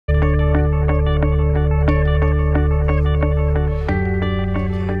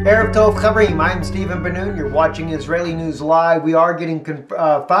Erev Tov Chavrim, I'm Stephen Ben-Nun. You're watching Israeli News Live. We are getting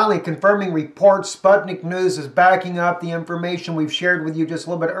finally confirming reports. Sputnik News is backing up the information we've shared with you just a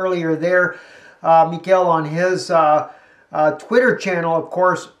little bit earlier there. Mikhail on his Twitter channel, of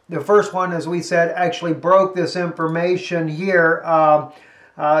course, the first one, as we said, actually broke this information here.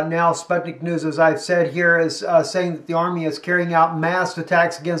 Now Sputnik News, as I've said here, is saying that the army is carrying out mass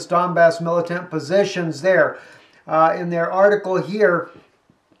attacks against Donbass militant positions there. In their article here,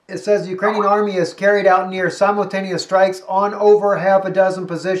 it says the Ukrainian army has carried out near simultaneous strikes on over half a dozen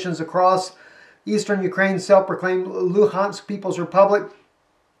positions across eastern Ukraine's self-proclaimed Luhansk People's Republic,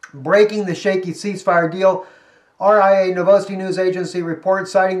 breaking the shaky ceasefire deal. RIA Novosti news agency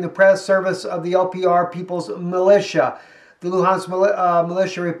reports citing the press service of the LPR People's Militia. The Luhansk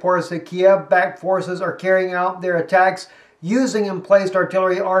militia reports that Kiev-backed forces are carrying out their attacks using emplaced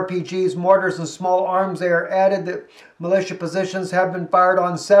artillery, RPGs, mortars, and small arms. They are added that militia positions have been fired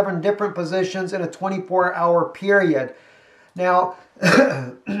on 7 different positions in a 24-hour period. Now,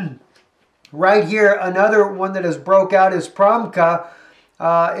 right here, another one that has broke out is Promka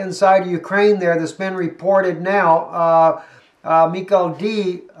inside Ukraine there that's been reported now. Mikhail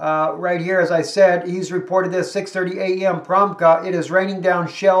D, right here, as I said, he's reported this 6:30 a.m. Promka. It is raining down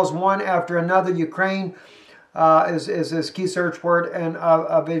shells one after another. Ukraine is his key search word, and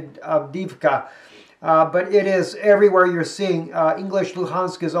Avdiivka. But it is everywhere you're seeing. English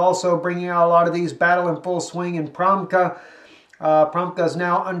Luhansk is also bringing out a lot of these. Battle in full swing in Promka. Promka is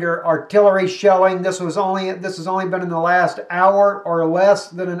now under artillery shelling. This has only been in the last hour or less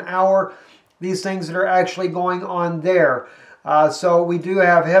than an hour. These things that are actually going on there. So we do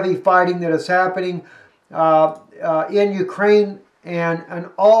have heavy fighting that is happening in Ukraine, and an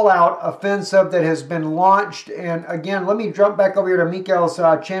all-out offensive that has been launched. And again, let me jump back over here to Mikhail's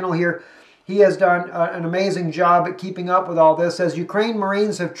channel here. He has done an amazing job at keeping up with all this. As Ukraine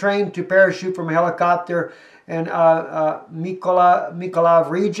Marines have trained to parachute from a helicopter in Mykolaiv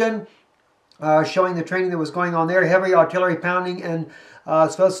region, showing the training that was going on there. Heavy artillery pounding in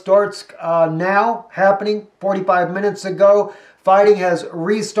Svitlodarsk now happening 45 minutes ago. Fighting has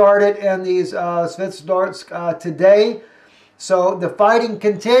restarted in these Svitlodarsk today. So the fighting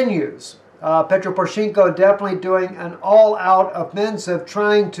continues. Petro Poroshenko definitely doing an all-out offensive,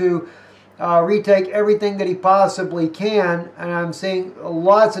 trying to retake everything that he possibly can. And I'm seeing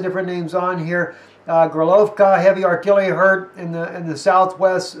lots of different names on here. Gorlovka, heavy artillery heard in the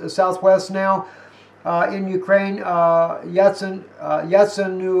southwest now. In Ukraine,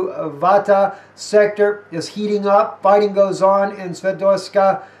 Yasynuvata sector is heating up. Fighting goes on in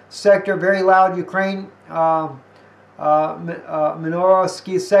Svitlodarsk sector. Very loud Ukraine.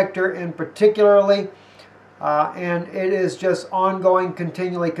 Minorovsky sector in particularly, and it is just ongoing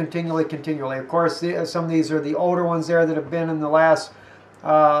continually. Of course, some of these are the older ones there that have been in the last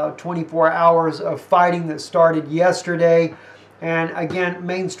 24 hours of fighting that started yesterday. And again,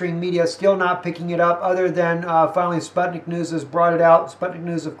 mainstream media still not picking it up, other than finally Sputnik News has brought it out. Sputnik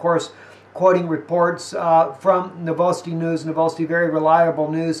News, of course, quoting reports from Novosti News. Novosti, very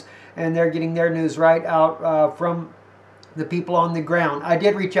reliable news, and they're getting their news right out from the people on the ground. I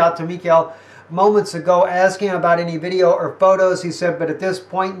did reach out to Mikhail moments ago asking about any video or photos. He said, but at this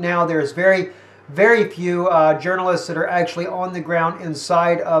point now, there's very few journalists that are actually on the ground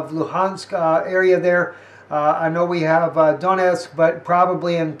inside of Luhansk area there. I know we have Donetsk, but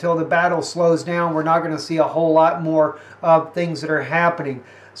probably until the battle slows down, we're not going to see a whole lot more of things that are happening.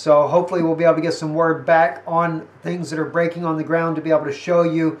 So hopefully we'll be able to get some word back on things that are breaking on the ground to be able to show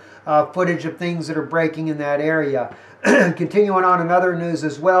you footage of things that are breaking in that area. Continuing on in other news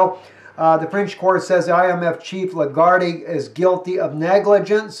as well, the French court says the IMF chief Lagarde is guilty of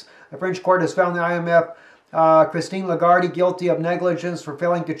negligence. The French court has found the IMF Christine Lagarde guilty of negligence for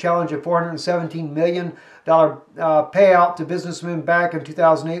failing to challenge a $417 million payout to businessmen back in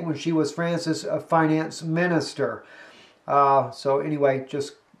 2008 when she was France's finance minister. So anyway,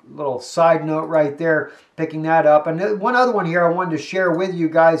 just a little side note right there, picking that up. And one other one here I wanted to share with you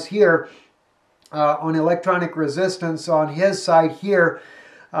guys here on electronic resistance on his side here.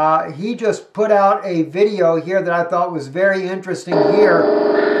 He just put out a video here that I thought was very interesting here.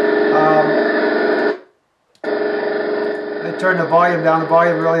 I turned the volume down. The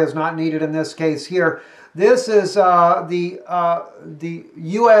volume really is not needed in this case here. This is the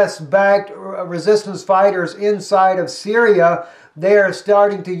U.S.-backed resistance fighters inside of Syria. They are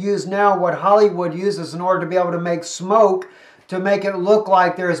starting to use now what Hollywood uses in order to be able to make smoke, to make it look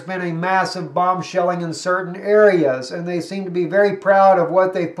like there's been a massive bomb shelling in certain areas. And they seem to be very proud of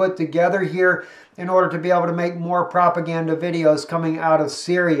what they've put together here in order to be able to make more propaganda videos coming out of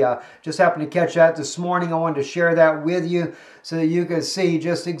Syria. Just happened to catch that this morning. I wanted to share that with you so that you can see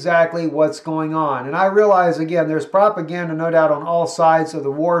just exactly what's going on. And I realize, again, there's propaganda, no doubt, on all sides of the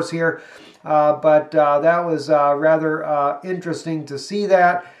wars here, but that was rather interesting to see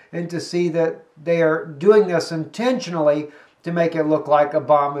that, and to see that they are doing this intentionally to make it look like a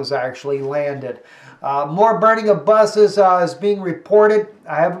bomb has actually landed. More burning of buses is being reported.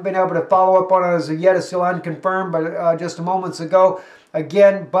 I haven't been able to follow up on it as of yet. It's still unconfirmed, but just moments ago,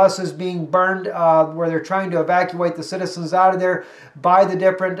 again, buses being burned where they're trying to evacuate the citizens out of there by the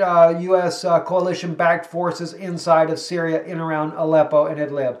different U.S. coalition-backed forces inside of Syria, in around Aleppo and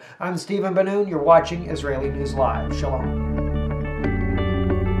Idlib. I'm Stephen Benoon. You're watching Israeli News Live. Shalom.